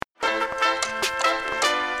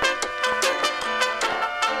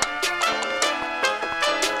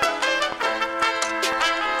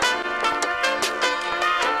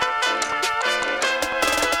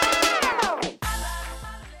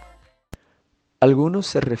Algunos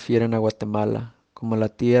se refieren a Guatemala como la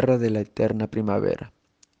tierra de la eterna primavera,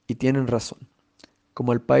 y tienen razón.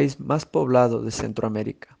 Como el país más poblado de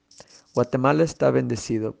Centroamérica, Guatemala está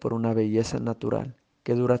bendecido por una belleza natural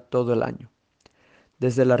que dura todo el año.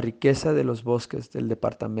 Desde la riqueza de los bosques del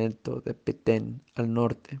departamento de Petén al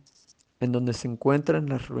norte, en donde se encuentran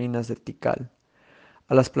las ruinas de Tikal,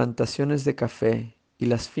 a las plantaciones de café y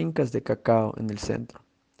las fincas de cacao en el centro,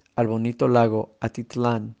 al bonito lago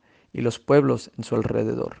Atitlán y los pueblos en su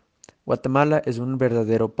alrededor. Guatemala es un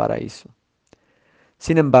verdadero paraíso.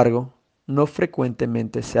 Sin embargo, no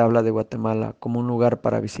frecuentemente se habla de Guatemala como un lugar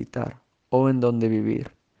para visitar o en donde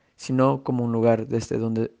vivir, sino como un lugar desde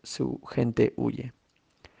donde su gente huye.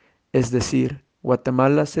 Es decir,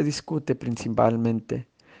 Guatemala se discute principalmente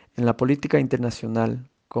en la política internacional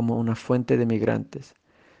como una fuente de migrantes,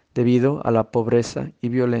 debido a la pobreza y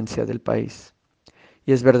violencia del país.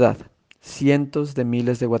 Y es verdad, cientos de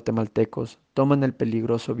miles de guatemaltecos toman el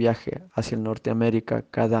peligroso viaje hacia el Norteamérica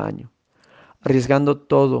cada año, arriesgando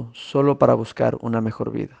todo solo para buscar una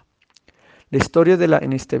mejor vida. La historia de la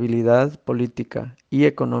inestabilidad política y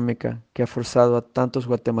económica que ha forzado a tantos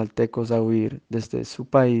guatemaltecos a huir desde su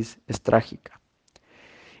país es trágica,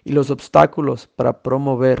 y los obstáculos para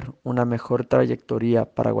promover una mejor trayectoria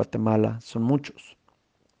para Guatemala son muchos.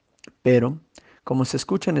 Pero, como se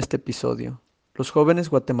escucha en este episodio, los jóvenes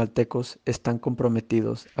guatemaltecos están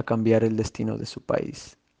comprometidos a cambiar el destino de su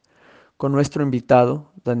país. Con nuestro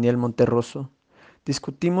invitado, Daniel Monterroso,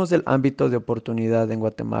 discutimos del ámbito de oportunidad en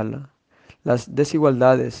Guatemala, las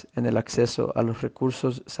desigualdades en el acceso a los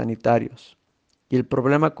recursos sanitarios y el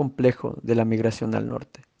problema complejo de la migración al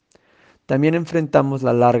norte. También enfrentamos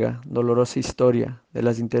la larga, dolorosa historia de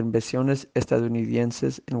las intervenciones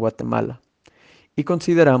estadounidenses en Guatemala y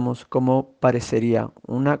consideramos cómo parecería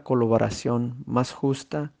una colaboración más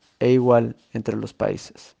justa e igual entre los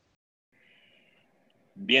países.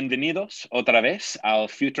 Bienvenidos otra vez al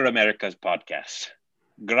Future Americas Podcast.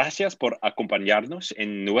 Gracias por acompañarnos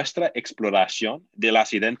en nuestra exploración de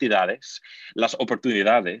las identidades, las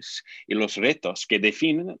oportunidades y los retos que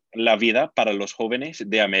definen la vida para los jóvenes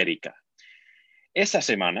de América. Esta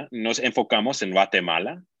semana nos enfocamos en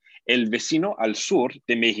Guatemala, el vecino al sur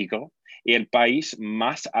de México y el país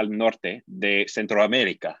más al norte de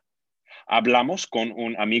Centroamérica. Hablamos con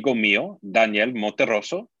un amigo mío, Daniel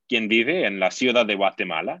Monterroso, quien vive en la ciudad de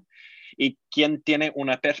Guatemala y quien tiene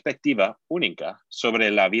una perspectiva única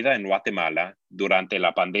sobre la vida en Guatemala durante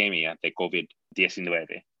la pandemia de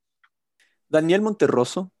COVID-19. Daniel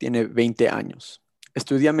Monterroso tiene 20 años.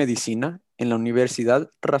 Estudia medicina en la Universidad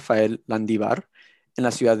Rafael Landívar en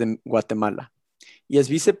la ciudad de Guatemala y es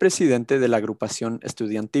vicepresidente de la agrupación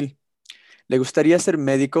estudiantil. Le gustaría ser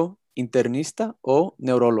médico, internista o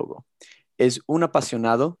neurólogo. Es un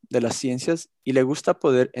apasionado de las ciencias y le gusta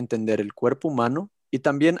poder entender el cuerpo humano y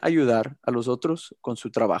también ayudar a los otros con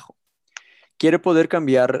su trabajo. Quiere poder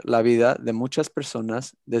cambiar la vida de muchas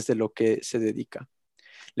personas desde lo que se dedica.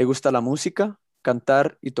 Le gusta la música,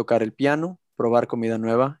 cantar y tocar el piano, probar comida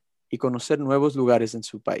nueva y conocer nuevos lugares en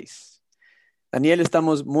su país. Daniel,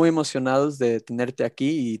 estamos muy emocionados de tenerte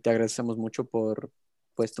aquí y te agradecemos mucho por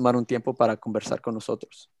tomar un tiempo para conversar con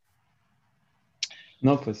nosotros.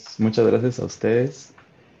 No, pues muchas gracias a ustedes.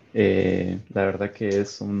 La verdad que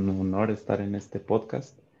es un honor estar en este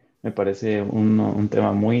podcast. Me parece un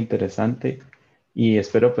tema muy interesante y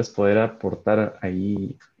espero pues poder aportar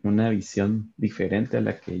ahí una visión diferente a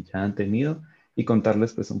la que ya han tenido y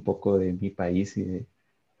contarles pues un poco de mi país y de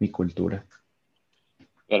mi cultura.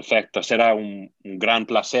 Perfecto, será un gran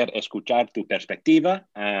placer escuchar tu perspectiva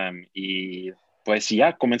y pues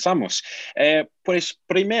ya comenzamos. Pues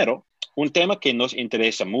primero, un tema que nos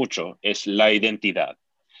interesa mucho es la identidad.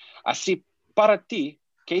 Así, para ti,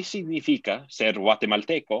 ¿qué significa ser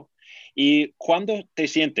guatemalteco y cuándo te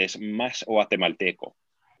sientes más guatemalteco?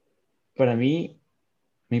 Para mí,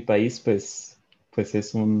 mi país pues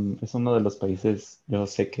es uno de los países, yo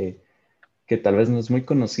sé que tal vez no es muy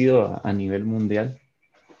conocido a nivel mundial.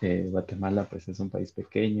 Guatemala pues es un país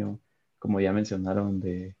pequeño, como ya mencionaron,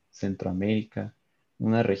 de Centroamérica,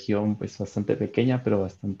 una región pues bastante pequeña, pero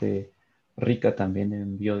bastante rica también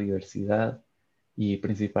en biodiversidad y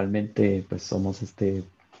principalmente pues somos este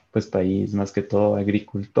pues país más que todo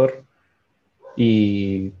agricultor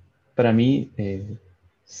y para mí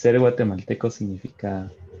ser guatemalteco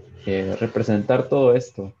significa representar todo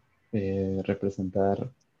esto, representar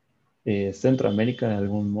Centroamérica de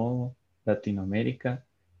algún modo, Latinoamérica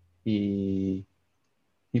y,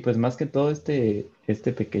 y pues más que todo este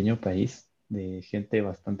pequeño país de gente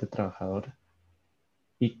bastante trabajadora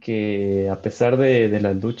y que a pesar de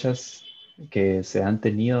las luchas que se han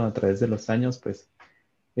tenido a través de los años, pues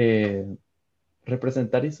eh,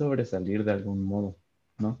 representar y sobresalir de algún modo,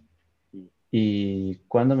 ¿no? Mm. Y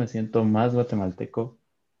cuando me siento más guatemalteco,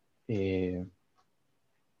 eh,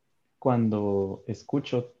 cuando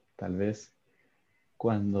escucho, tal vez,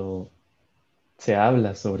 cuando se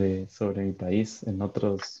habla sobre mi país en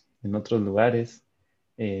otros lugares,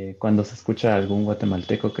 cuando se escucha a algún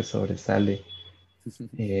guatemalteco que sobresale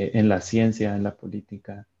en la ciencia, en la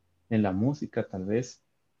política, en la música, tal vez,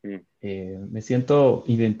 Mm. me siento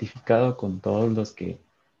identificado con todos los que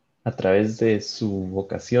a través de su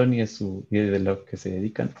vocación y de lo que se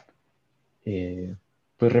dedican, eh,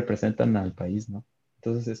 pues representan al país, ¿no?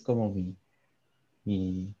 Entonces es como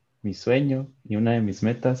mi, mi sueño y una de mis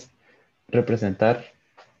metas, representar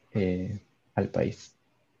eh, al país.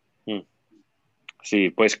 Mm. Sí,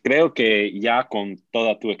 pues creo que ya con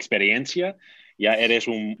toda tu experiencia ya eres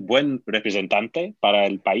un buen representante para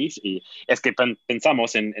el país y es que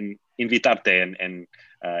pensamos en invitarte en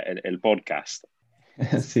el podcast.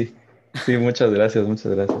 Sí, sí, muchas gracias,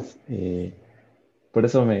 muchas gracias. Por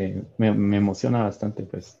eso me emociona bastante,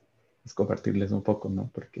 pues compartirles un poco, ¿no?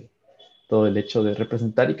 Porque todo el hecho de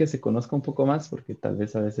representar y que se conozca un poco más, porque tal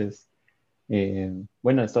vez a veces,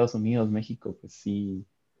 bueno, Estados Unidos, México, pues sí,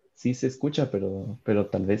 sí se escucha, pero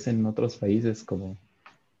tal vez en otros países como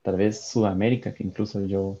tal vez Sudamérica, que incluso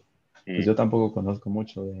yo, pues Mm. yo tampoco conozco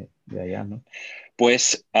mucho de allá, ¿no?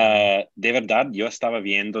 Pues de verdad, yo estaba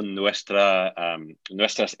viendo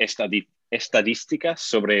nuestras estadísticas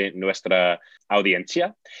sobre nuestra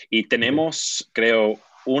audiencia y Ok. tenemos, creo,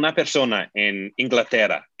 una persona en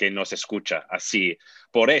Inglaterra que nos escucha. Así,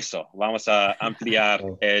 por eso vamos a ampliar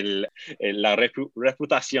Wow. la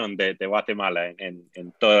reputación de Guatemala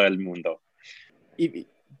en todo el mundo. Y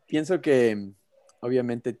pienso que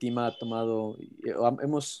obviamente Tima ha tomado,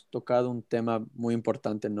 hemos tocado un tema muy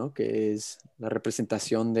importante, ¿no? Que es la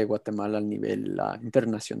representación de Guatemala a nivel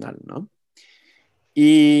internacional, ¿no?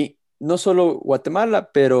 Y no solo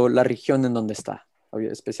Guatemala, pero la región en donde está,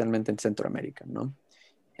 especialmente en Centroamérica, ¿no?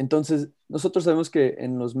 Entonces, nosotros sabemos que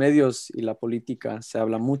en los medios y la política se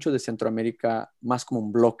habla mucho de Centroamérica más como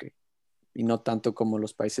un bloque y no tanto como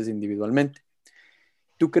los países individualmente.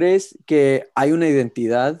 ¿Tú crees que hay una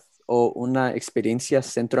identidad o una experiencia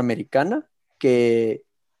centroamericana que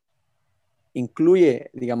incluye,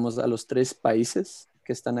 digamos, a los tres países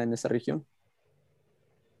que están en esa región?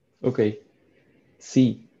 Ok,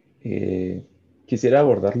 sí. Quisiera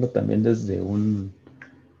abordarlo también desde un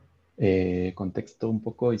contexto un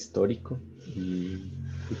poco histórico y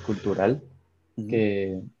cultural, Ujú.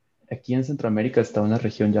 que aquí en Centroamérica está una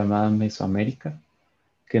región llamada Mesoamérica,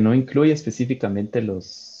 que no incluye específicamente los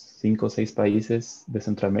 5 o 6 países de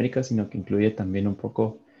Centroamérica, sino que incluye también un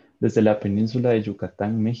poco desde la península de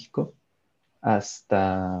Yucatán, México,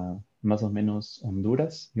 hasta más o menos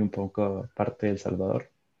Honduras y un poco parte de El Salvador.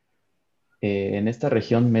 En esta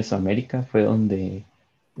región, Mesoamérica, fue donde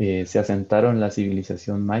se asentaron la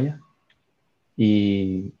civilización maya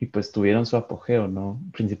y pues tuvieron su apogeo, ¿no?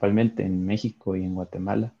 Principalmente en México y en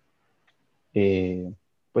Guatemala. Eh,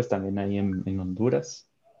 pues también ahí en Honduras,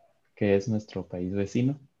 que es nuestro país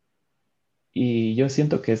vecino. Y yo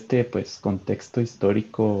siento que este pues contexto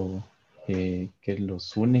histórico que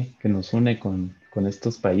nos une con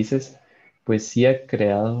estos países, pues sí ha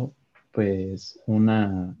creado pues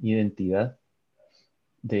una identidad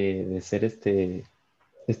de ser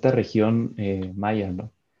esta región maya,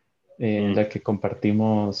 ¿no? En Mm. la que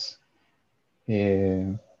compartimos,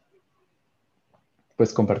 eh,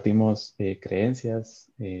 pues compartimos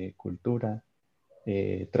creencias, cultura,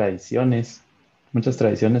 tradiciones. Muchas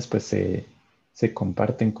tradiciones pues se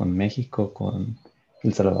comparten con México, con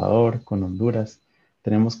El Salvador, con Honduras.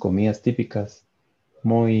 Tenemos comidas típicas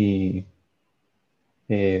muy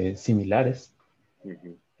similares.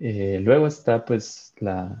 Ujú. Luego está pues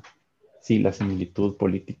sí, la similitud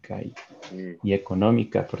política Mm. y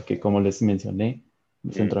económica, porque como les mencioné,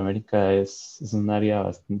 Mm. Centroamérica es un área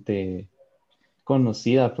bastante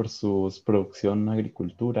conocida por su producción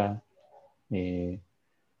agricultura, eh,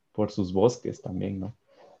 por sus bosques también, ¿no?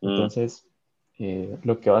 Mm. Entonces,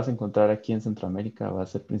 lo que vas a encontrar aquí en Centroamérica va a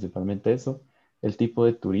ser principalmente eso. El tipo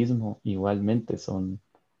de turismo igualmente son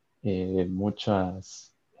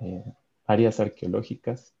muchas áreas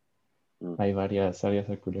arqueológicas. Mm. Hay varias áreas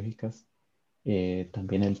arqueológicas.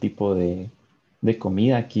 También el tipo de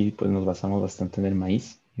comida aquí, pues nos basamos bastante en el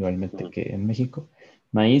maíz, igualmente Mm. que en México.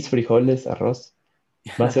 Maíz, frijoles, arroz.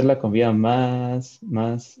 Va a ser la comida más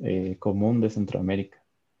común de Centroamérica.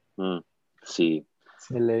 Mm. Sí.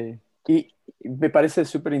 Sí. Y me parece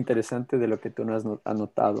súper interesante de lo que tú nos has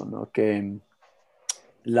anotado, ¿no? Que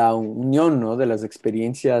la unión, ¿no? De las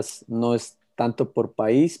experiencias no es tanto por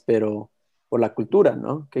país, pero por la cultura,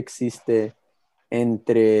 ¿no? Que existe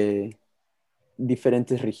entre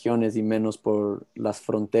diferentes regiones y menos por las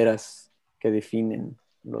fronteras que definen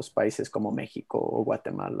los países como México o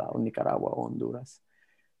Guatemala o Nicaragua o Honduras.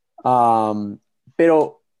 Um,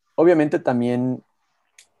 pero obviamente también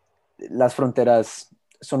las fronteras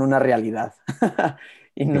son una realidad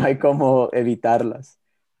y no Sí. hay cómo evitarlas.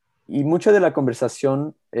 Y mucha de la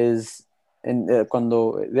conversación es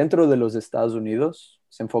cuando dentro de los Estados Unidos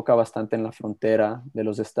se enfoca bastante en la frontera de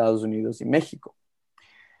los Estados Unidos y México.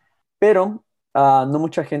 Pero no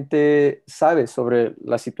mucha gente sabe sobre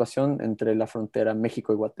la situación entre la frontera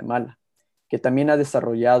México y Guatemala, que también ha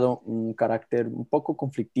desarrollado un carácter un poco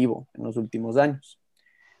conflictivo en los últimos años.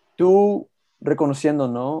 Tú reconociendo,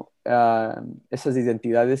 ¿no? Esas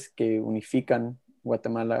identidades que unifican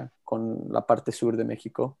Guatemala con la parte sur de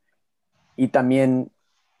México y también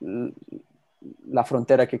la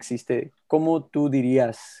frontera que existe, ¿cómo tú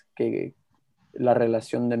dirías que la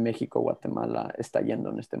relación de México-Guatemala está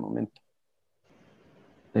yendo en este momento?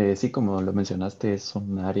 Sí, como lo mencionaste, es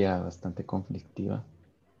un área bastante conflictiva,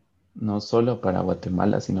 no solo para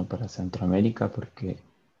Guatemala, sino para Centroamérica, porque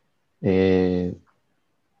eh,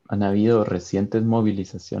 han habido recientes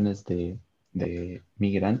movilizaciones de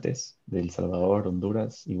migrantes de El Salvador,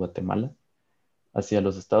 Honduras y Guatemala hacia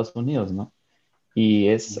los Estados Unidos, ¿no? Y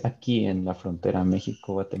es aquí en la frontera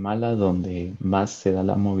México-Guatemala donde más se da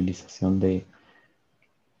la movilización de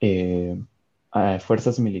eh,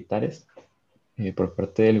 fuerzas militares por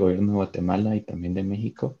parte del gobierno de Guatemala y también de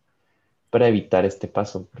México para evitar este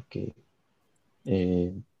paso, porque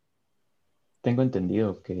eh, tengo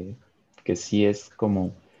entendido que sí es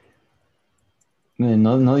como,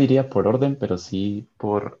 no diría por orden, pero sí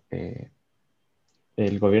por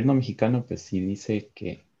el gobierno mexicano, pues sí dice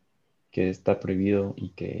que está prohibido y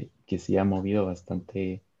que sí ha movido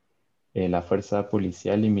bastante la fuerza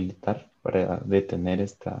policial y militar para detener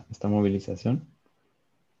esta movilización.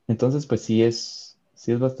 Entonces, pues sí es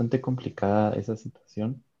bastante complicada esa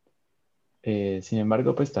situación. Sin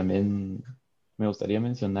embargo, pues también me gustaría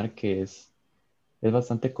mencionar que es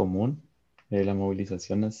bastante común la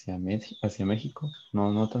movilización hacia México,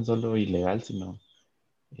 no tan solo ilegal, sino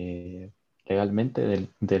eh, legalmente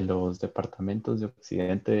de los departamentos de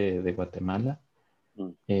Occidente de Guatemala. Mm.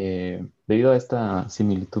 Debido a esta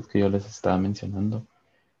similitud que yo les estaba mencionando,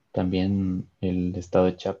 también el estado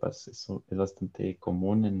de Chiapas es bastante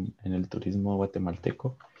común en el turismo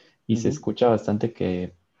guatemalteco y se Ujú. escucha bastante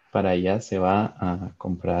que para allá se va a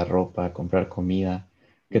comprar ropa, a comprar comida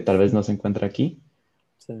que tal vez no se encuentra aquí.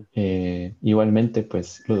 Sí. Igualmente,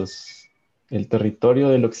 pues el territorio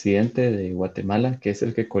del occidente de Guatemala, que es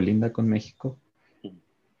el que colinda con México,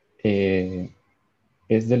 eh,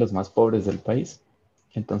 es de los más pobres del país.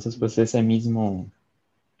 Entonces, pues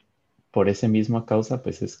por ese mismo causa,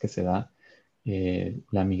 pues es que se da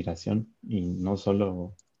la migración y no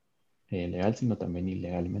solo legal, sino también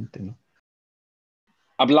ilegalmente, ¿no?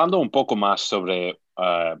 Hablando un poco más sobre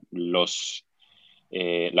la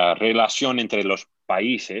relación entre los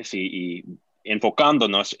países y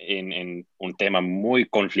enfocándonos en un tema muy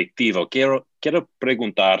conflictivo, quiero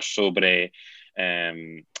preguntar sobre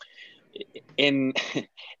um, en,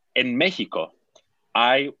 en México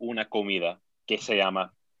hay una comida que se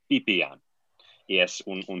llama pipián y es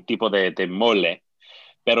un tipo de mole,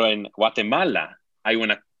 pero en Guatemala hay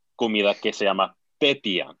una comida que se llama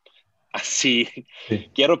pepián. Así, Sí.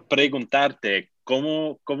 quiero preguntarte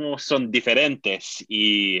cómo son diferentes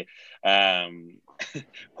y um,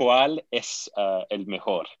 cuál es el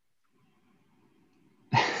mejor.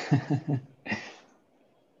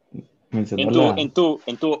 Mencionó la, En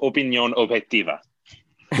tu opinión objetiva.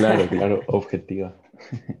 claro, claro, objetiva.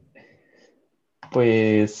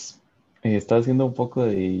 Pues estaba haciendo un poco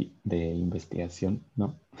de investigación,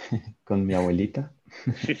 ¿no? Con mi abuelita.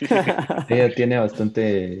 Ella tiene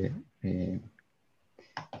bastante,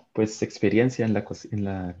 pues, experiencia en la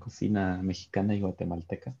cocina mexicana y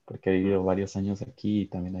guatemalteca, porque ha vivido varios años aquí y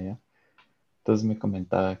también allá. Entonces me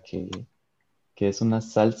comentaba que es una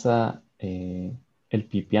salsa, el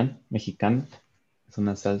pipián mexicano. Es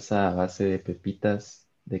una salsa a base de pepitas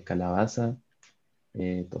de calabaza,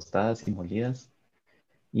 tostadas y molidas,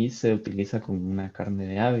 y se utiliza con una carne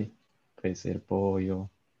de ave, puede ser pollo,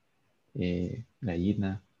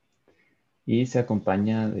 gallina, y se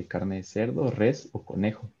acompaña de carne de cerdo, res o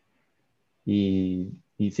conejo. Y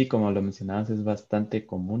sí, como lo mencionabas, es bastante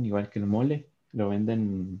común, igual que el mole, lo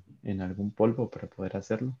venden en algún polvo para poder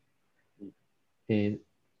hacerlo. Eh,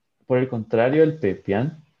 por el contrario, el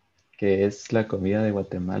pepián, que es la comida de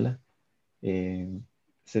Guatemala, eh,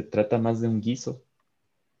 se trata más de un guiso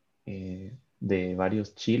de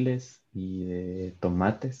varios chiles y de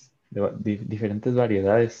tomates, de diferentes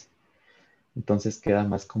variedades. Entonces queda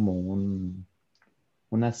más como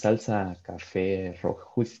una salsa café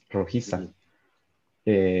rojiza, Ujú.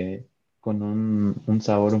 eh, con un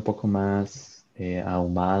sabor un poco más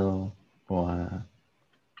ahumado o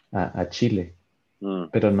a chile, Mm,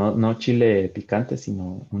 pero no chile picante,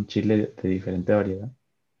 sino un chile de diferente variedad,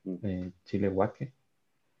 mm. chile guaque.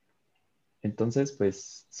 Entonces,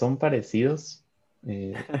 pues son parecidos,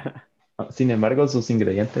 eh, sin embargo, sus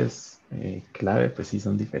ingredientes clave, pues sí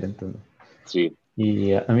son diferentes, ¿no? Sí.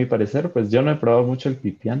 Y a mi parecer, pues yo no he probado mucho el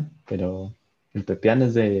pipián, pero el pepián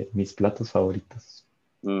es de mis platos favoritos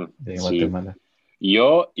Mm, de sí. Guatemala.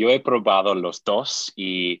 Yo he probado los dos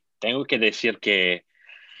y tengo que decir que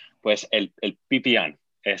pues el pipián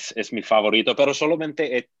es mi favorito, pero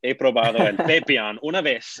solamente he probado el pepián una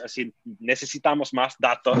vez, así necesitamos más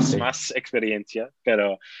datos, Ok, más experiencia,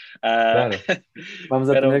 pero, ah, claro. Vamos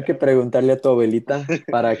a pero tener que preguntarle a tu abuelita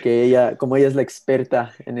para que ella, como ella es la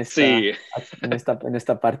experta sí, en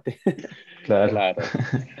esta parte. Claro. claro.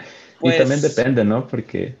 Y también Pues depende, ¿no?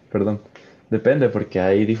 Porque, perdón, depende porque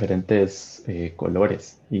hay diferentes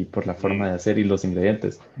colores y por la forma mm, de hacer y los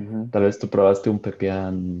ingredientes. Ujú. Tal vez tú probaste un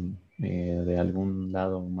pepián de algún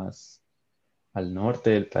lado más al norte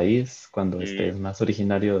del país, cuando este mm, es más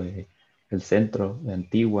originario de el centro, de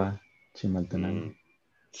Antigua, mm, Chimaltenango.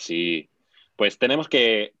 sí, pues tenemos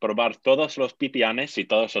que probar todos los pipianes y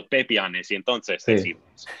todos los pepianes y entonces Sí,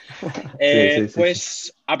 decimos. sí.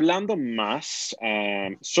 Pues hablando más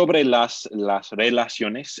sobre las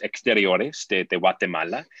relaciones exteriores de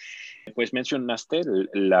Guatemala, pues mencionaste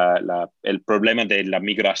el problema de la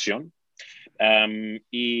migración.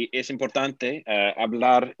 Y es importante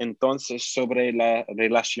hablar entonces sobre la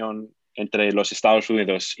relación entre los Estados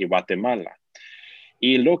Unidos y Guatemala.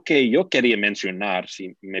 Y lo que yo quería mencionar,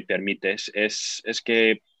 si me permites, es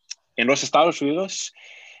que en los Estados Unidos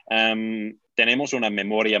tenemos una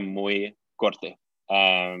memoria muy corta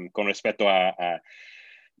con respecto a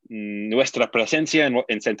nuestra presencia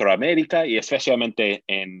en Centroamérica y especialmente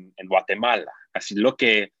en Guatemala. Así lo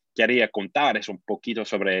que quería contar es un poquito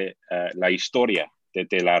sobre la historia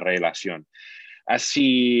de la relación.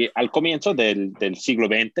 Así, al comienzo del siglo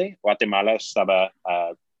XX, Guatemala estaba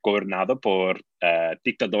gobernado por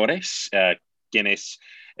dictadores quienes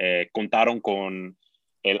contaron con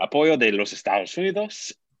el apoyo de los Estados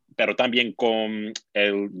Unidos, pero también con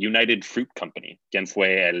el United Fruit Company, quien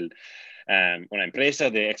fue una empresa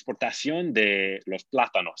de exportación de los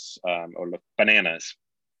plátanos o los bananas.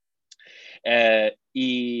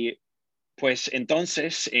 Y pues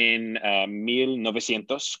entonces, en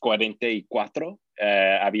 1944,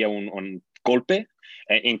 había un golpe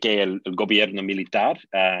en que el gobierno militar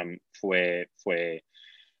fue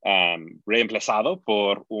reemplazado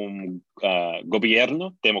por un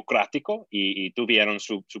gobierno democrático y tuvieron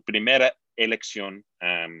su primera elección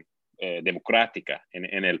democrática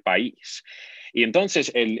en el país. Y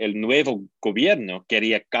entonces el nuevo gobierno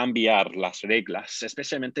quería cambiar las reglas,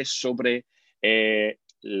 especialmente sobre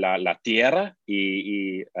la tierra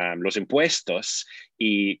y los impuestos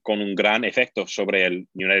y con un gran efecto sobre el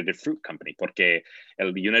United Fruit Company, porque el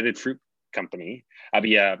United Fruit Company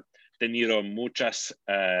había tenido muchas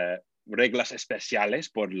reglas especiales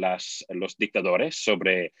por los dictadores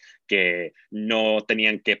sobre que no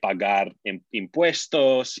tenían que pagar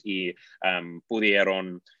impuestos y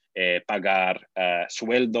pudieron pagar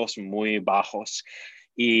sueldos muy bajos.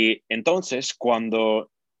 Y entonces,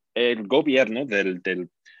 cuando el gobierno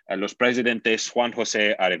los presidentes Juan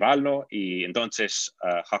José Arevalo y entonces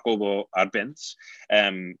Jacobo Arbenz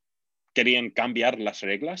querían cambiar las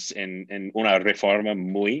reglas en una reforma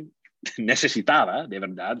muy necesitada, de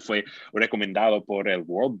verdad, fue recomendado por el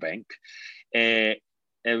World Bank. Eh,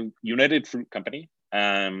 el United Fruit Company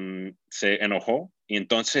se enojó y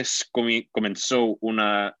entonces comenzó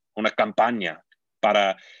una campaña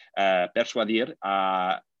para persuadir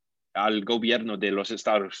al gobierno de los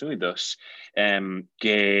Estados Unidos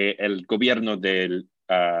que el gobierno del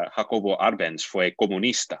Jacobo Arbenz fue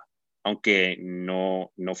comunista, aunque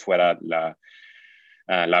no fuera la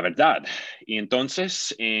verdad. Y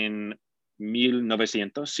entonces, en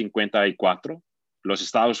 1954, los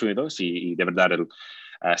Estados Unidos y de verdad el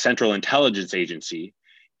Central Intelligence Agency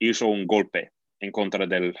hizo un golpe en contra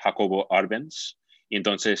del Jacobo Arbenz y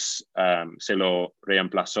entonces se lo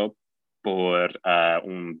reemplazó por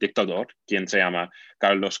un dictador, quien se llama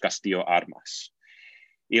Carlos Castillo Armas.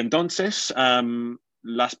 Y entonces,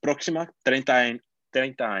 las próximas 30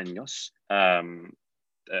 años, eh,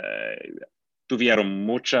 tuvieron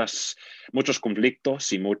muchos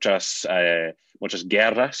conflictos y muchas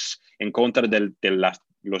guerras en contra de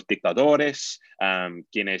los dictadores,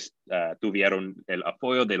 quienes tuvieron el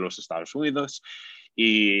apoyo de los Estados Unidos.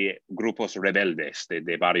 y grupos rebeldes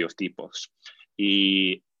de varios tipos.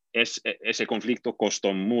 Y ese conflicto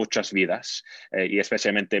costó muchas vidas, y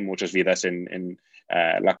especialmente muchas vidas en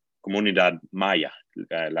la comunidad maya,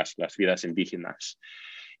 las vidas indígenas.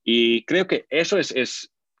 Y creo que eso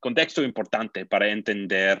es contexto importante para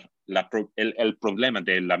entender el problema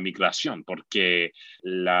de la migración, porque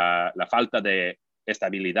la falta de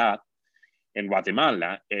estabilidad en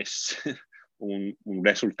Guatemala es un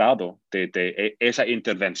resultado de esa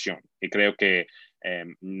intervención. Y creo que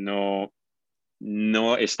no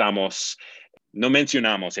estamos, no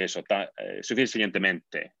mencionamos eso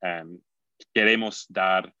suficientemente. Queremos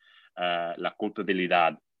dar la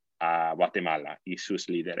culpabilidad a Guatemala y sus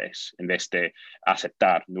líderes en vez de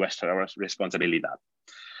aceptar nuestra responsabilidad.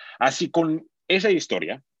 Así, con esa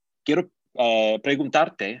historia, quiero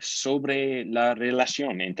preguntarte sobre la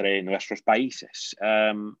relación entre nuestros países.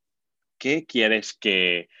 ¿Qué quieres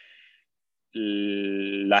que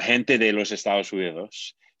la gente de los Estados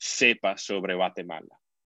Unidos sepa sobre Guatemala?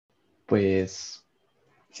 Pues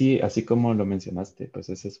sí, así como lo mencionaste, pues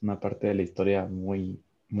esa es una parte de la historia muy,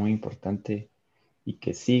 muy importante y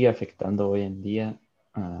que sigue afectando hoy en día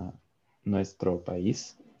a nuestro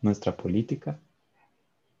país, nuestra política.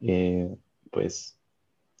 Eh, pues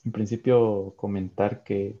en principio comentar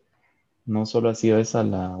que no solo ha sido esa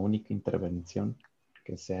la única intervención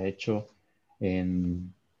que se ha hecho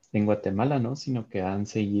en Guatemala, ¿no? Sino que han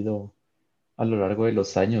seguido a lo largo de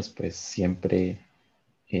los años, pues siempre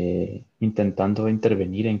intentando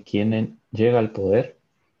intervenir en quién llega al poder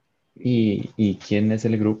y quién es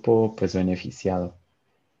el grupo, pues, beneficiado.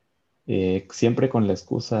 Siempre con la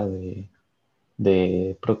excusa de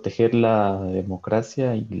proteger la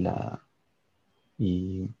democracia y,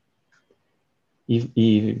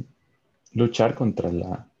 y luchar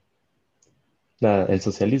contra el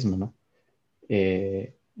socialismo, ¿no?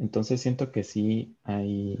 Entonces siento que sí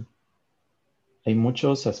hay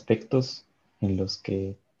muchos aspectos en los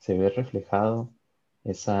que se ve reflejado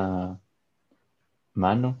esa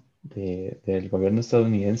mano del gobierno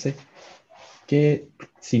estadounidense que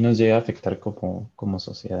sí nos llega a afectar como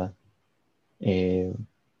sociedad. Eh,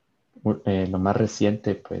 lo más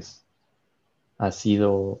reciente, pues, ha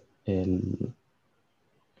sido un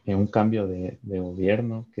cambio de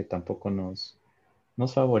gobierno que tampoco nos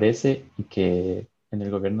favorece y que en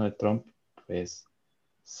el gobierno de Trump, pues,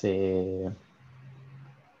 se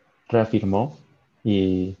reafirmó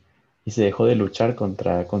y, y se dejó de luchar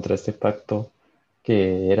contra este pacto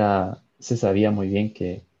que se sabía muy bien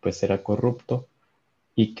que pues era corrupto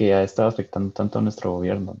y que ha estado afectando tanto a nuestro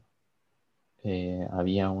gobierno.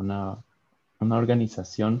 Había una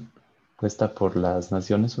organización puesta por las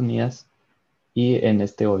Naciones Unidas y en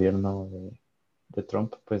este gobierno de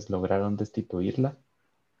Trump pues lograron destituirla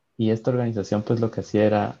y esta organización pues lo que hacía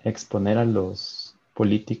era exponer a los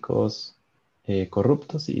políticos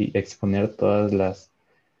corruptos y exponer todas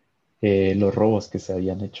los robos que se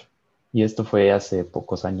habían hecho. Y esto fue hace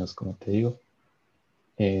pocos años, como te digo.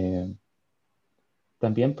 Eh,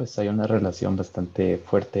 También pues hay una relación bastante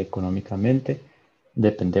fuerte económicamente.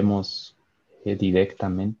 Dependemos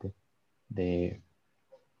directamente de,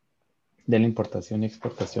 de la importación y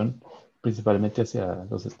exportación, principalmente hacia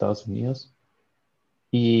los Estados Unidos.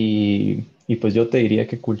 Y pues yo te diría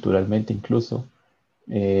que culturalmente incluso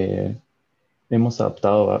eh, hemos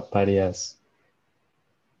adoptado varias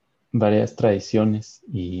tradiciones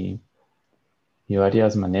y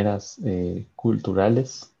varias maneras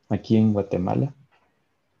culturales aquí en Guatemala,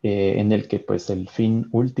 en el que pues el fin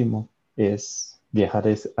último es viajar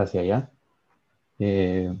hacia allá.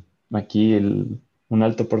 Eh, Aquí un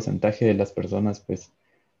alto porcentaje de las personas pues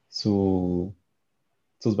su,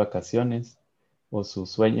 sus vacaciones o su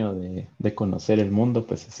sueño de conocer el mundo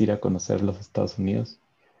pues es ir a conocer los Estados Unidos.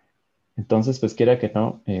 Entonces pues quiera que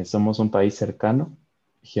no, somos un país cercano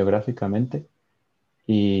geográficamente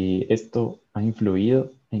y esto ha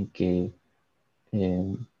influido en que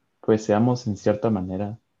eh, pues seamos en cierta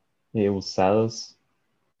manera usados,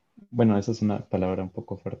 bueno, esa es una palabra un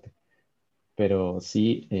poco fuerte, pero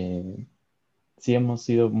sí, sí hemos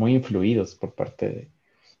sido muy influidos por parte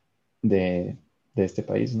de, de este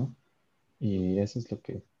país, ¿no? Y eso es lo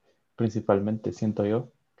que principalmente siento yo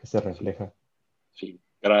que se refleja. Sí,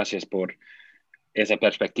 gracias por esa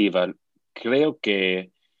perspectiva. Creo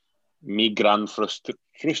que mi gran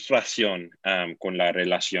frustración con la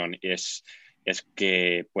relación es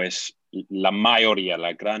que pues la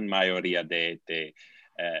gran mayoría de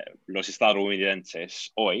los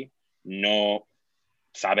estadounidenses hoy no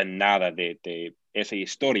saben nada de esa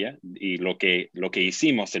historia y lo que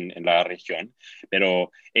hicimos en la región,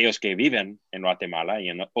 pero ellos que viven en Guatemala y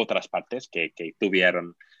en otras partes que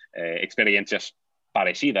tuvieron experiencias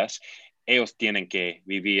parecidas, ellos tienen que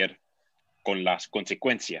vivir con las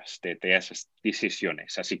consecuencias de esas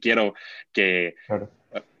decisiones. Así quiero que Claro.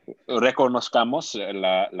 reconozcamos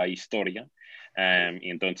la historia y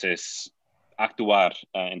entonces actuar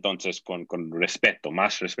entonces con respeto,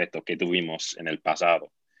 más respeto que tuvimos en el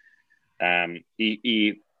pasado.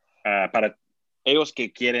 Para ellos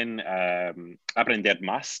que quieren aprender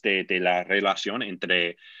más de la relación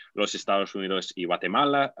entre los Estados Unidos y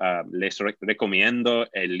Guatemala, les recomiendo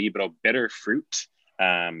el libro Bitter Fruit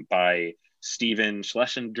by Stephen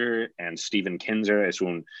Schlesinger y Stephen Kinzer.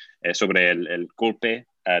 Sobre el golpe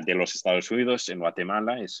de los Estados Unidos en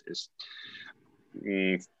Guatemala.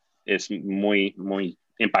 Mm, es muy, muy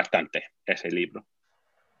impactante ese libro.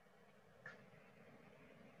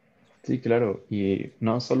 Sí, claro, y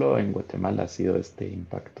no solo en Guatemala ha sido este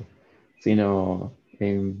impacto, sino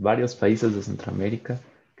en varios países de Centroamérica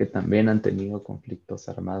que también han tenido conflictos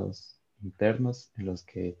armados internos en los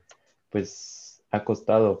que pues ha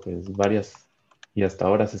costado pues varias y hasta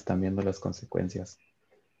ahora se están viendo las consecuencias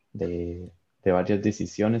de, de varias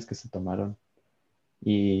decisiones que se tomaron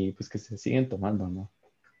y pues que se siguen tomando, ¿no?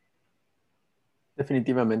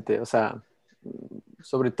 Definitivamente, o sea,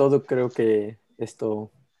 sobre todo creo que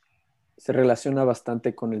esto se relaciona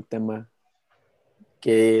bastante con el tema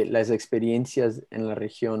que las experiencias en la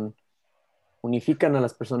región unifican a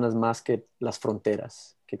las personas más que las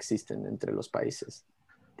fronteras que existen entre los países,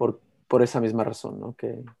 por, por esa misma razón, ¿no?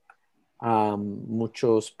 Que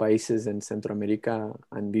muchos países en Centroamérica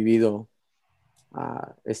han vivido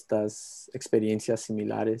estas experiencias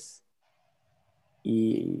similares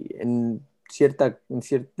y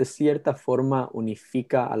de cierta forma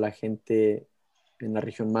unifica a la gente en la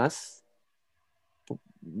región más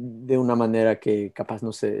de una manera que capaz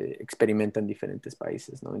no se experimenta en diferentes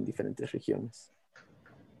países, ¿no? En diferentes regiones.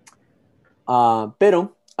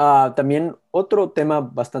 Pero también otro tema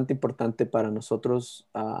bastante importante para nosotros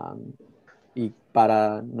y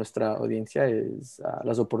para nuestra audiencia es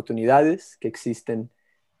las oportunidades que existen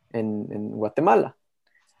en Guatemala.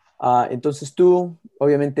 Entonces tú,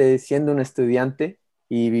 obviamente siendo un estudiante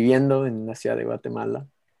y viviendo en la ciudad de Guatemala,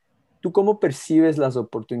 ¿tú cómo percibes las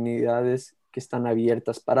oportunidades que están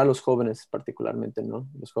abiertas para los jóvenes particularmente, ¿no?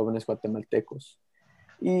 Los jóvenes guatemaltecos.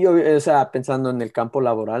 Y, o sea, pensando en el campo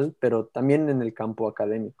laboral, pero también en el campo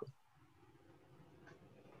académico.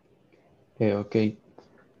 Ok,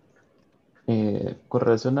 con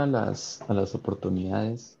relación a las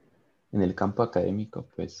oportunidades en el campo académico,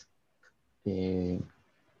 pues eh,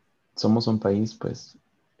 somos un país pues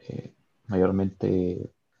eh,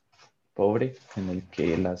 mayormente pobre en el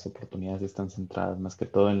que las oportunidades están centradas más que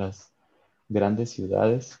todo en las grandes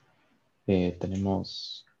ciudades.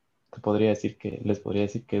 Tenemos, les podría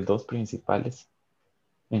decir que dos principales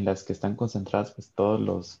en las que están concentradas pues todos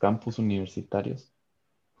los campus universitarios.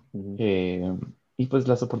 Ujú. Eh, y pues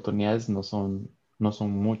las oportunidades no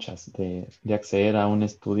son muchas de acceder a un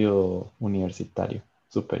estudio universitario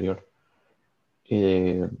superior.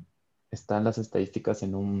 Eh, Están las estadísticas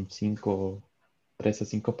en un 3 o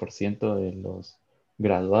 5% de los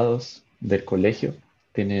graduados del colegio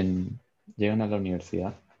llegan a la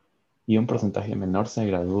universidad y un Wow, porcentaje menor se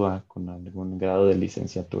gradúa con algún grado de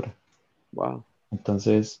licenciatura. wow.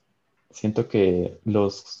 Entonces, siento que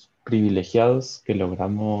los privilegiados que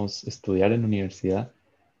logramos estudiar en universidad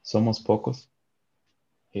somos pocos.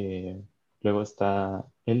 Eh, Luego está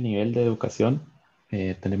el nivel de educación.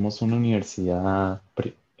 Tenemos una universidad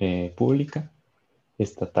pública,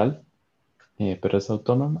 estatal, pero es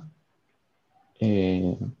autónoma.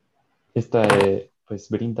 Eh, Esta pues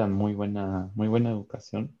brinda muy buena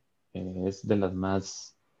educación. Es de las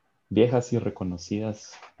más viejas y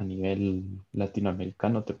reconocidas a nivel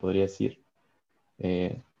latinoamericano, te podría decir.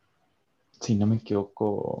 Eh, si no me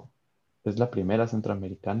equivoco, es la primera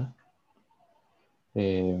centroamericana.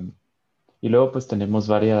 Eh, y luego pues tenemos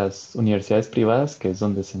varias universidades privadas, que es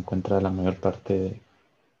donde se encuentra la mayor parte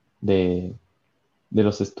de- de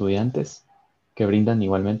los estudiantes, que brindan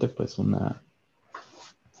igualmente pues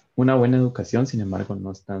una buena educación, sin embargo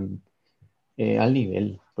no están al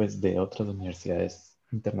nivel pues de otras universidades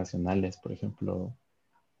internacionales, por ejemplo,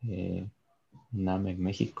 eh, UNAM en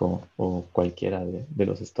México o cualquiera de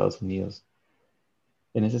los Estados Unidos.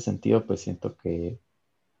 En ese sentido, pues siento que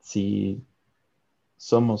sí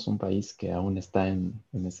somos un país que aún está en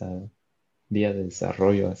esa vía de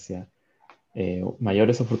desarrollo hacia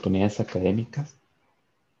mayores oportunidades académicas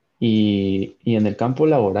y en el campo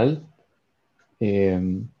laboral,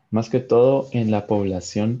 más que todo en la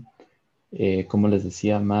población, como les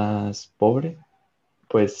decía, más pobre,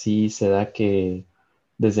 pues sí se da que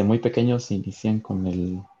desde muy pequeños se inician con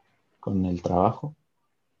el trabajo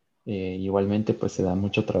Igualmente, pues se da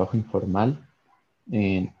mucho trabajo informal.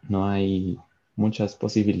 No hay muchas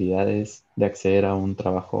posibilidades de acceder a un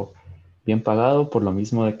trabajo bien pagado, por lo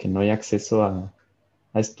mismo de que no hay acceso a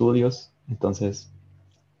estudios, entonces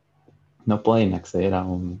no pueden acceder a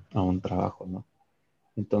un trabajo, ¿no?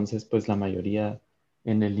 Entonces, pues la mayoría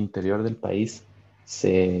en el interior del país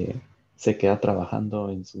se, se queda trabajando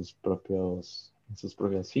en sus propias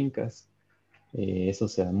fincas. Eso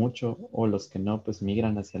se da mucho, o los que no, pues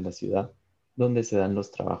migran hacia la ciudad, donde se dan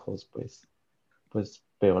los trabajos, pues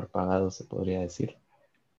peor pagados, se podría decir.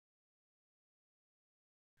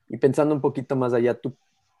 Y pensando un poquito más allá, ¿tú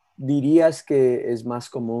dirías que es más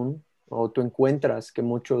común o tú encuentras que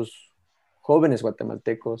muchos jóvenes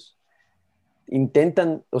guatemaltecos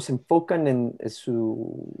intentan o se enfocan en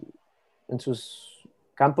sus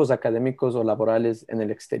campos académicos o laborales en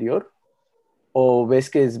el exterior? ¿O ves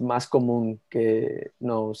que es más común que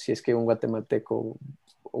no, si es que un guatemalteco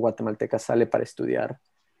o guatemalteca sale para estudiar,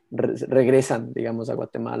 regresan, digamos, a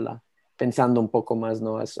Guatemala pensando un poco más,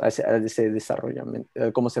 ¿no? A ese desarrollamiento,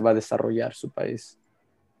 cómo se va a desarrollar su país?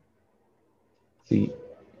 Sí,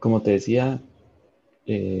 como te decía,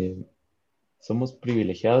 eh, somos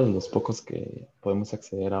privilegiados los pocos que podemos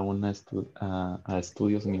acceder a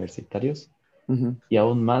estudios universitarios Ujú, y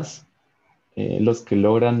aún más los que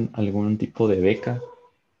logran algún tipo de beca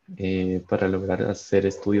para lograr hacer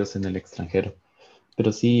estudios en el extranjero.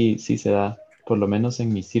 Pero sí, sí se da, por lo menos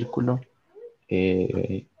en mi círculo,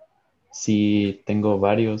 eh, sí tengo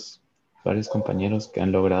varios compañeros que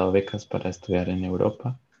han logrado becas para estudiar en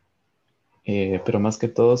Europa, pero más que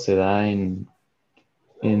todo se da en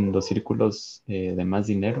los círculos de más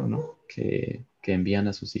dinero, ¿no? Que envían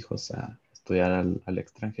a sus hijos a estudiar al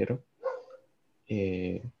extranjero.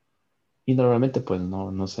 Eh, y normalmente pues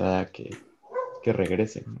no se da que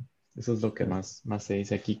regresen, ¿no? Eso es lo que claro. más se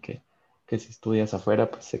dice aquí, que si estudias afuera,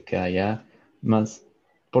 pues se queda allá más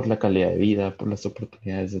por la calidad de vida, por las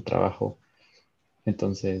oportunidades de trabajo.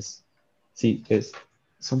 Entonces, sí,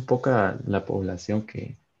 son poca la población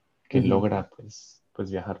que Ujú, logra pues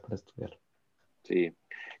viajar para estudiar. Sí.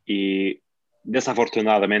 Y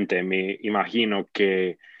desafortunadamente me imagino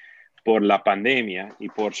que por la pandemia y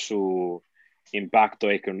por su impacto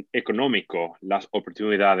económico, las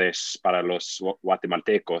oportunidades para los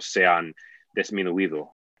guatemaltecos se han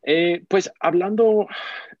disminuido. Pues hablando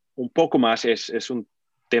un poco más, es un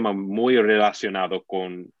tema muy relacionado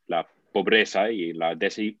con la pobreza y la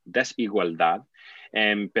desigualdad,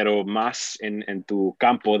 pero más en tu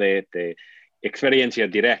campo de experiencia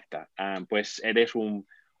directa. Pues eres un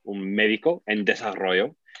médico en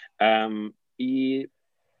desarrollo. ¿Y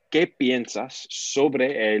qué piensas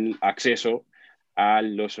sobre el acceso a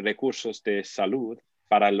los recursos de salud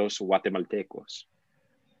para los guatemaltecos?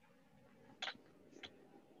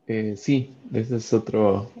 Sí, ese es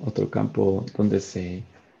otro campo donde se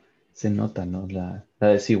nota, ¿no? La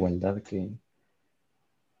desigualdad que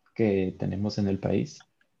tenemos en el país.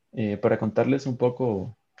 Para contarles un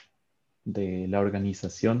poco de la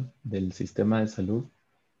organización del sistema de salud,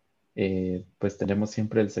 pues tenemos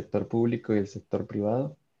siempre el sector público y el sector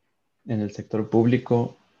privado. En el sector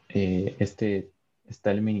público,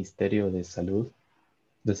 está el Ministerio de Salud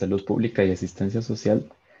Pública y Asistencia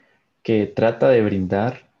Social, que trata de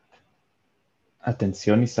brindar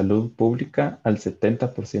atención y salud pública al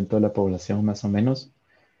 70% de la población más o menos,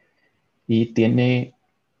 y tiene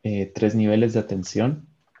tres niveles de atención,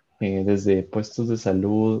 desde puestos de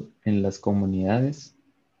salud en las comunidades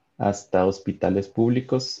hasta hospitales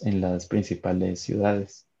públicos en las principales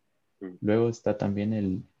ciudades. Mm. Luego está también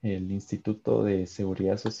el Instituto de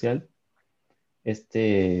Seguridad Social.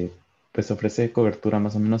 Este pues ofrece cobertura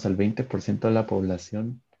más o menos al 20% de la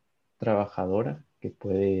población trabajadora que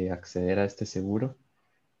puede acceder a este seguro.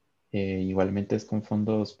 Igualmente es con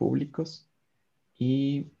fondos públicos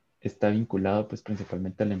y está vinculado pues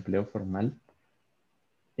principalmente al empleo formal.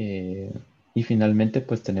 Eh, y finalmente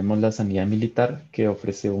pues tenemos la sanidad militar, que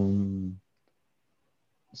ofrece un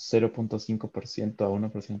 0,5% a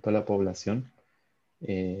 1% de la población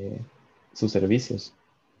eh, sus servicios.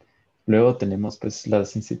 Luego tenemos pues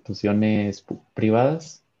las instituciones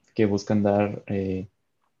privadas que buscan dar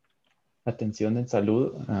atención en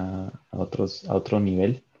salud a otro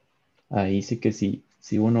nivel. Ahí sí que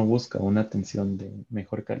si uno busca una atención de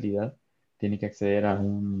mejor calidad, tiene que acceder a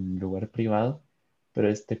un lugar privado,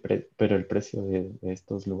 pero, pero el precio de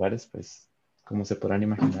estos lugares, pues como se podrán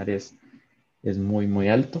imaginar, es muy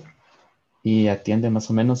alto y atiende más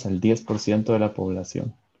o menos al 10% de la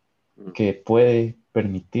población Ujú. que puede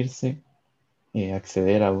permitirse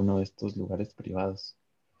acceder a uno de estos lugares privados.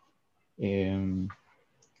 Em,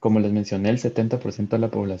 Como les mencioné, el 70% de la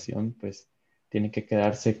población pues tiene que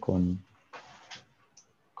quedarse con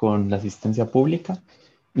la asistencia pública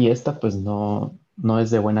y esta pues no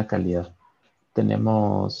es de buena calidad.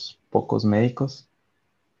 Tenemos pocos médicos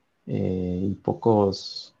y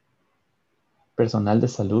pocos personal de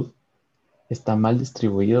salud. Está mal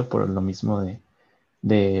distribuido por lo mismo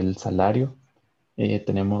del salario.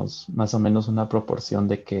 Tenemos más o menos una proporción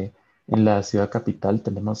de que en la ciudad capital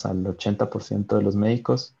tenemos al 80% de los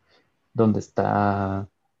médicos, donde está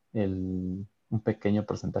un pequeño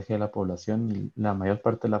porcentaje de la población y la mayor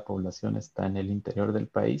parte de la población está en el interior del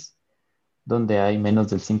país, donde hay menos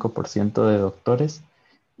del 5% de doctores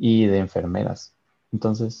y de enfermeras.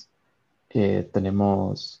 Entonces,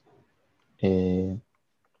 tenemos eh,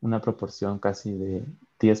 una proporción casi de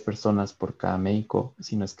 10 personas por cada médico,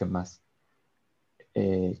 si no es que más,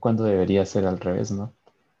 cuando debería ser al revés, ¿no?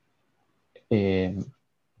 Eh,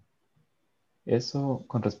 Eso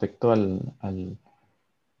con respecto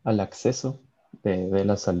al acceso de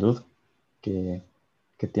la salud que,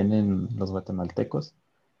 que tienen los guatemaltecos.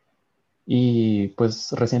 Y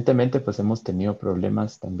pues recientemente pues hemos tenido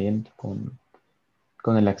problemas también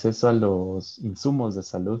con el acceso a los insumos de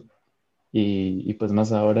salud y pues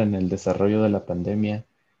más ahora en el desarrollo de la pandemia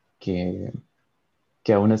que,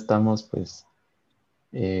 que aún estamos pues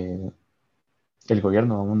eh, el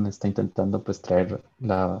gobierno aún está intentando pues traer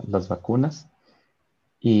las vacunas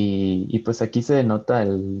y pues aquí se denota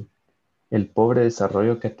el pobre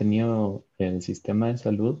desarrollo que ha tenido el sistema de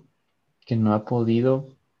salud, que no ha podido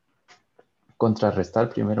contrarrestar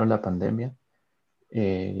primero la pandemia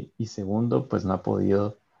y segundo, pues no ha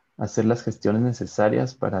podido hacer las gestiones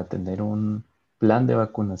necesarias para tener un plan de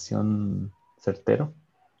vacunación certero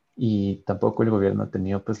y tampoco el gobierno ha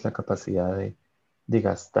tenido pues la capacidad de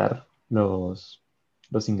gastar los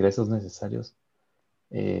ingresos necesarios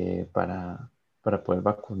para poder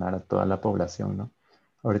vacunar a toda la población, ¿no?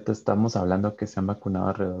 Ahorita estamos hablando que se han vacunado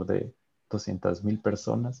alrededor de 200,000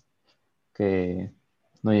 personas, que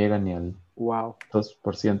no llegan ni al Wow.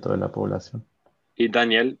 2% de la población. Y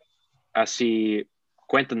Daniel, así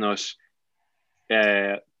cuéntanos,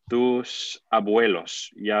 ¿tus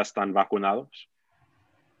abuelos ya están vacunados?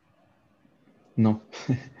 No,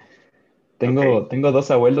 Ok, tengo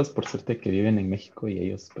dos abuelos, por suerte, que viven en México y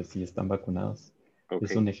ellos pues sí están vacunados. ok,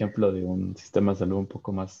 Es un ejemplo de un sistema de salud un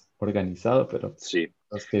poco más organizado, pero sí.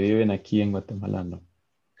 los que viven aquí en Guatemala no.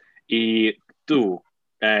 Y tú,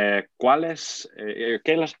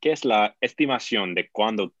 qué es la estimación de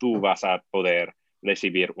cuándo tú vas a poder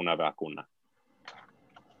recibir una vacuna?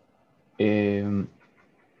 Eh,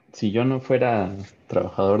 si yo no fuera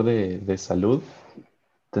trabajador de salud,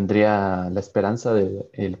 tendría la esperanza de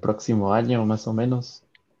el próximo año más o menos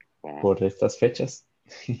Oh, por estas fechas.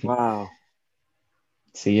 Wow.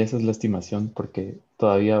 Sí, esa es la estimación porque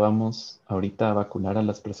todavía vamos ahorita a vacunar a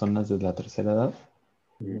las personas de la tercera edad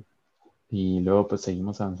y luego pues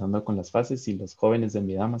seguimos avanzando con las fases y los jóvenes de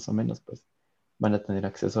mi edad más o menos pues van a tener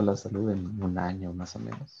acceso a la salud en un año más o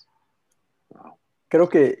menos. Wow. Creo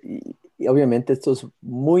que, y obviamente esto es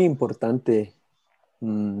muy importante,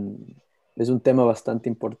 mm, es un tema bastante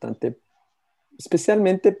importante,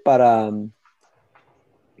 especialmente para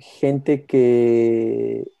gente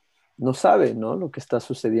que no sabe, ¿no? Lo que está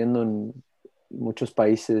sucediendo en muchos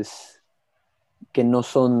países que no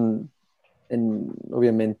son,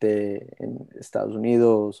 obviamente, en Estados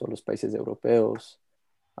Unidos o los países europeos.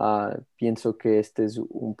 Pienso que este es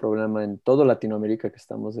un problema en toda Latinoamérica que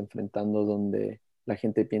estamos enfrentando, donde la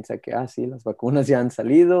gente piensa que, sí, las vacunas ya han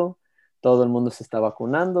salido, todo el mundo se está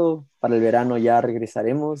vacunando, para el verano ya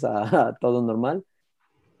regresaremos a todo normal,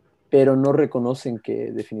 pero no reconocen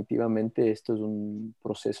que definitivamente esto es un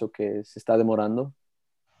proceso que se está demorando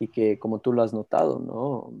y que, como tú lo has notado,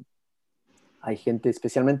 ¿no? Hay gente,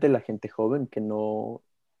 especialmente la gente joven, que no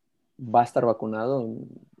va a estar vacunado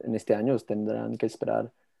en este año, tendrán que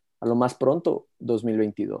esperar a lo más pronto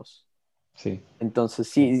 2022. Sí, Entonces,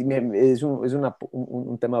 sí,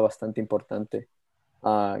 un tema bastante importante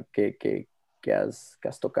que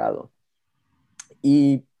has tocado.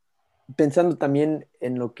 Y pensando también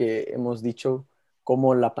en lo que hemos dicho,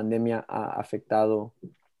 cómo la pandemia ha afectado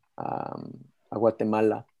a, a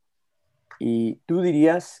Guatemala. ¿Y tú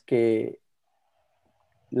dirías que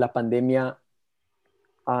la pandemia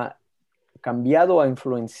ha cambiado, ha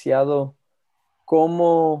influenciado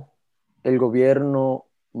cómo el gobierno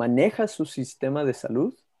maneja su sistema de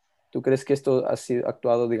salud? ¿Tú crees que esto ha sido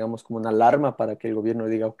actuado, digamos, como una alarma para que el gobierno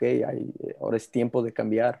diga, ok, ahora es tiempo de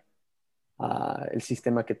cambiar el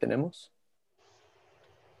sistema que tenemos?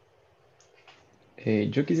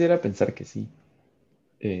 yo quisiera pensar que sí.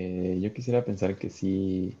 Yo quisiera pensar que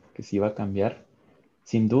sí va a cambiar.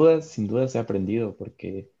 Sin dudas se ha aprendido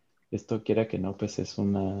porque esto quiera que no, pues es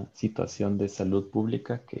una situación de salud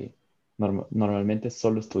pública que normalmente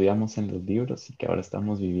solo estudiamos en los libros y que ahora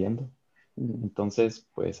estamos viviendo. Ujú. Entonces,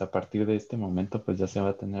 pues a partir de este momento, pues ya se va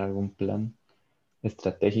a tener algún plan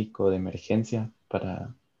estratégico de emergencia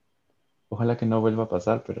para, ojalá que no vuelva a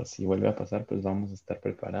pasar, pero si vuelve a pasar, pues vamos a estar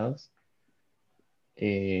preparados.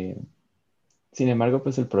 Eh, Sin embargo,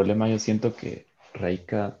 pues el problema yo siento que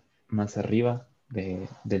radica más arriba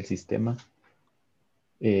del sistema,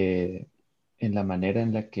 eh, en la manera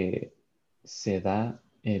en la que se da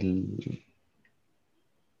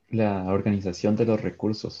la organización de los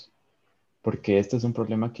recursos, porque este es un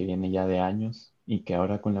problema que viene ya de años y que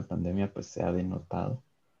ahora con la pandemia pues se ha denotado,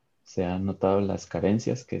 se han notado las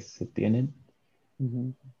carencias que se tienen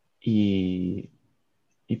Ujú. y,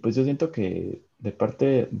 y pues yo siento que de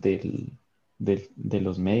parte de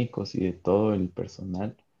los médicos y de todo el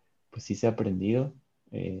personal, pues sí se ha aprendido,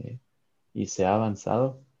 eh, y se ha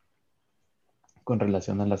avanzado con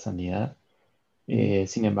relación a la sanidad. Ujú.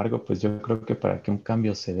 Sin embargo, pues yo creo que para que un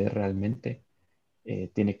cambio se dé realmente,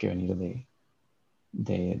 tiene que venir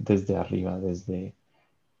desde arriba, desde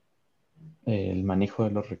el manejo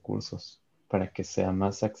de los recursos, para que sea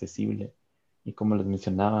más accesible. Y como les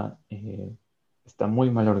mencionaba, está muy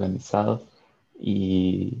mal organizado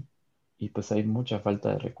y, y pues hay mucha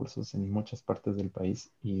falta de recursos en muchas partes del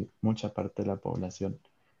país y mucha parte de la población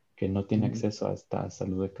que no tiene Ujú. acceso a esta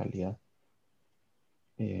salud de calidad.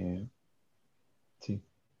 Eh, sí.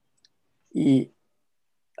 Y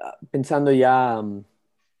pensando ya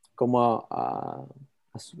cómo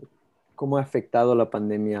cómo ha afectado la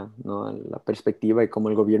pandemia, ¿no? A la perspectiva y cómo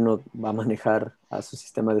el gobierno va a manejar a su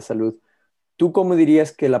sistema de salud. ¿Tú cómo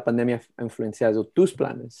dirías que la pandemia ha influenciado tus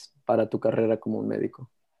planes para tu carrera como un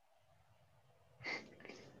médico?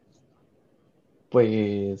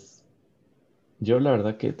 Pues yo la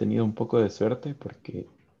verdad que he tenido un poco de suerte porque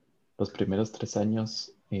los primeros 3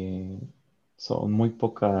 años, son muy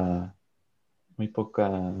poca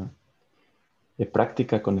de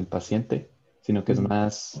práctica con el paciente, sino que es Ujú.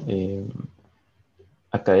 más,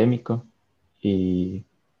 académico. Y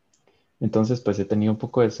entonces pues he tenido un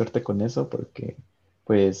poco de suerte con eso porque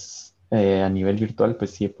pues, a nivel virtual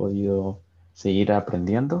pues sí he podido seguir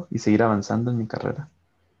aprendiendo y seguir avanzando en mi carrera.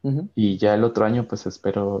 Ujú. Y ya el otro año pues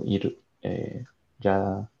espero ir,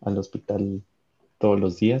 ya al hospital todos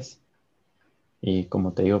los días. Y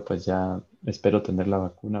como te digo, pues ya espero tener la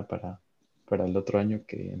vacuna para el otro año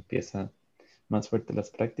que empieza más fuerte las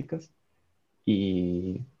prácticas.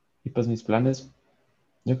 Y, y pues mis planes,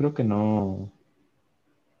 yo creo que no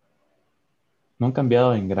han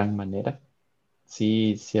cambiado en gran manera.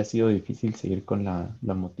 Sí, sí ha sido difícil seguir con la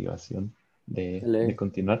motivación de Dale.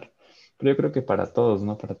 continuar. Pero yo creo que para todos,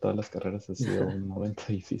 ¿no? Para todas las carreras ha sido un momento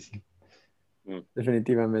difícil. Mm.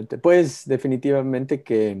 Definitivamente. Pues definitivamente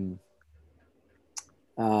que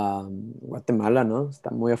Guatemala, ¿no?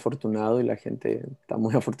 Está muy afortunado y la gente está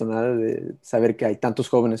muy afortunada de saber que hay tantos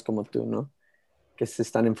jóvenes como tú, ¿no? Que se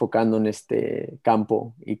están enfocando en este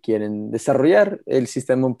campo y quieren desarrollar el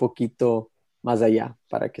sistema un poquito más allá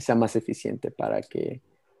para que sea más eficiente, para que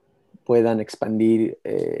puedan expandir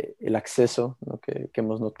el acceso, ¿no? que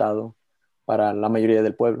hemos notado para la mayoría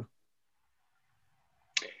del pueblo.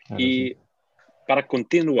 Claro, sí. Y para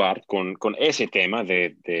continuar con ese tema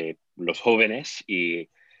de los jóvenes y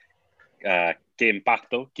qué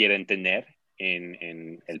impacto quieren tener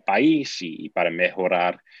en el país y para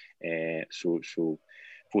mejorar su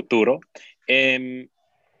futuro, em,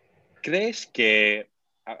 ¿crees que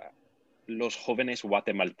ah, los jóvenes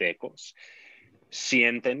guatemaltecos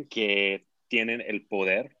sienten que tienen el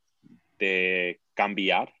poder de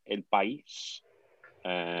cambiar el país?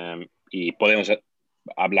 Y podemos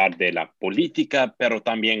hablar de la política, pero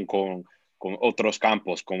también con otros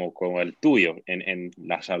campos como con el tuyo en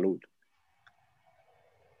la salud.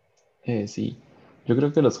 Sí, yo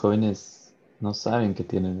creo que los jóvenes no saben que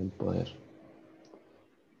tienen el poder.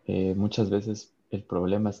 Muchas veces el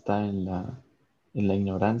problema está en la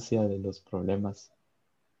ignorancia de los problemas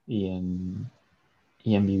y en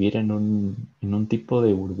vivir en un tipo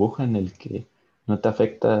de burbuja en el que no te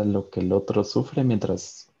afecta lo que el otro sufre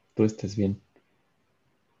mientras tú estés bien.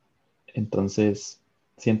 Entonces,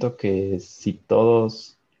 siento que si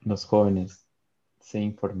todos los jóvenes se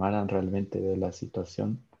informaran realmente de la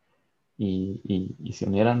situación y se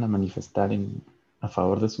unieran a manifestar a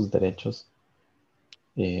favor de sus derechos,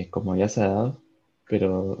 como ya se ha dado,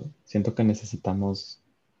 pero siento que necesitamos,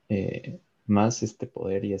 más este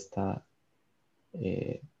poder y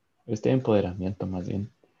eh, este empoderamiento más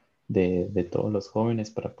bien de todos los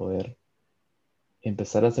jóvenes para poder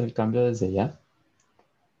empezar a hacer el cambio desde ya.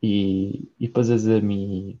 Y pues desde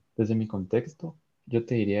mi contexto, yo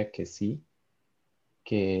te diría que sí,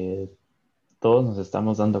 que todos nos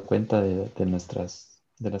estamos dando cuenta de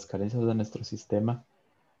las carencias de nuestro sistema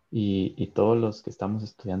y todos los que estamos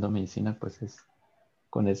estudiando medicina, pues es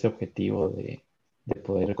con ese objetivo de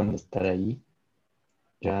poder cuando estar ahí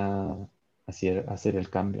ya hacer el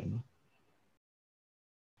cambio, ¿no?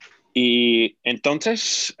 Y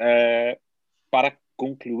entonces, para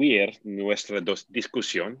concluir nuestra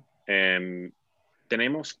discusión,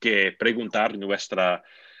 tenemos que preguntar nuestra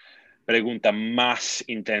pregunta más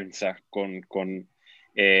intensa con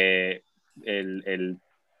eh,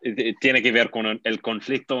 tiene que ver con el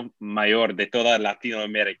conflicto mayor de toda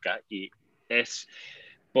Latinoamérica y es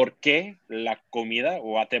 ¿por qué la comida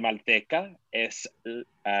guatemalteca es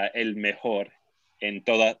el mejor en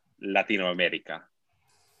toda Latinoamérica?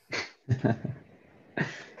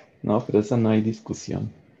 No, pero eso no hay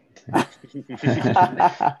discusión.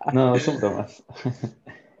 No, son bromas.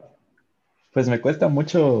 Pues me cuesta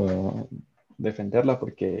mucho defenderla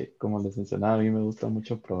porque, como les mencionaba, a mí me gusta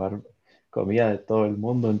mucho probar comida de todo el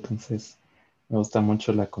mundo, entonces me gusta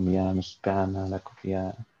mucho la comida mexicana, la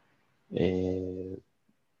comida eh,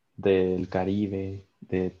 del Caribe,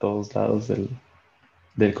 de todos lados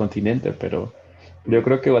del continente, pero yo Mm,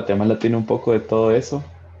 creo que Guatemala tiene un poco de todo eso,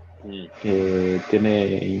 mm.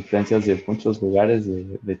 tiene influencias de muchos lugares,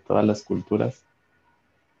 de todas las culturas,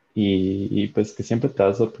 y pues que siempre te va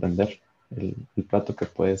a sorprender el plato que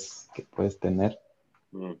puedes tener.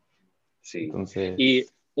 Mm, sí. Y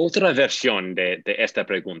Entonces, otra versión de esta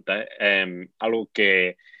pregunta, algo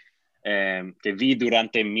que vi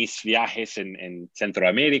durante mis viajes en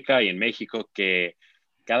Centroamérica y en México, que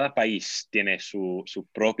cada país tiene su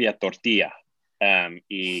propia tortilla.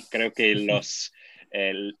 Y creo que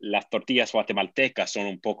las tortillas guatemaltecas son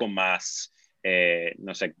un poco más,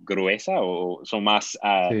 no sé, gruesa o son más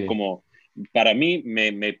sí. como, para mí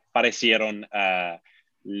me parecieron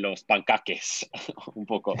los pancaques un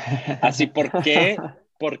poco. Así, por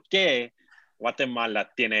qué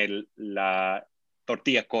Guatemala tiene la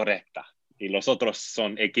tortilla correcta y los otros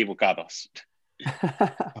son equivocados?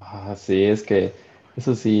 Sí, es que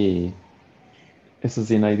eso sí, eso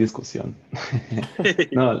sí no hay discusión.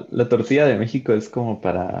 No, la tortilla de México es como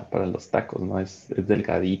para los tacos, ¿no? Es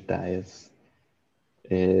delgadita,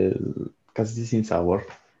 eh, casi sin sabor.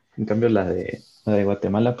 En cambio, la de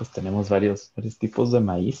Guatemala, pues tenemos varios tipos de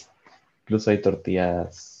maíz. Incluso hay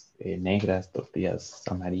tortillas negras, tortillas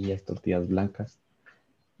amarillas, tortillas blancas.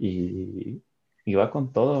 Y, y va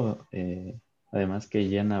con todo. Además que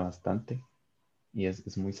llena bastante y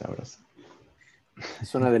es muy sabroso.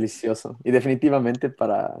 Suena delicioso. Y definitivamente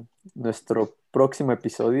para nuestro próximo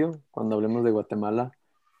episodio, cuando hablemos de Guatemala,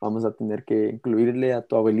 vamos a tener que incluirle a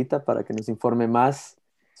tu abuelita para que nos informe más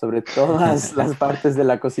sobre todas las partes de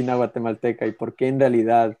la cocina guatemalteca y por qué en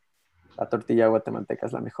realidad la tortilla guatemalteca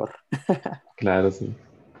es la mejor. Claro, sí.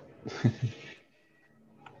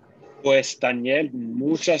 Pues Daniel,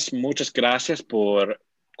 muchas gracias por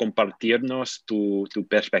compartirnos tu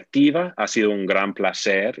perspectiva. Ha sido un gran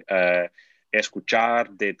placer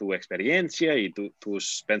escuchar de tu experiencia y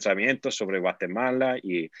tus pensamientos sobre Guatemala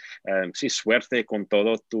y sí, suerte con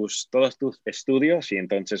todos tus estudios y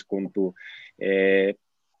entonces con tu eh,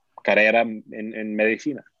 carrera en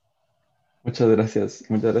medicina. Muchas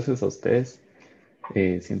gracias a ustedes.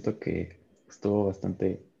 Siento que estuvo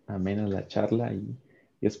bastante amena la charla y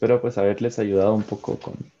espero pues haberles ayudado un poco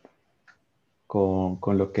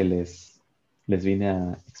con lo que les vine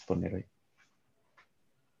a exponer hoy.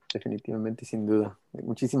 Definitivamente, sin duda.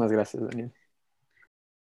 Muchísimas gracias, Daniel.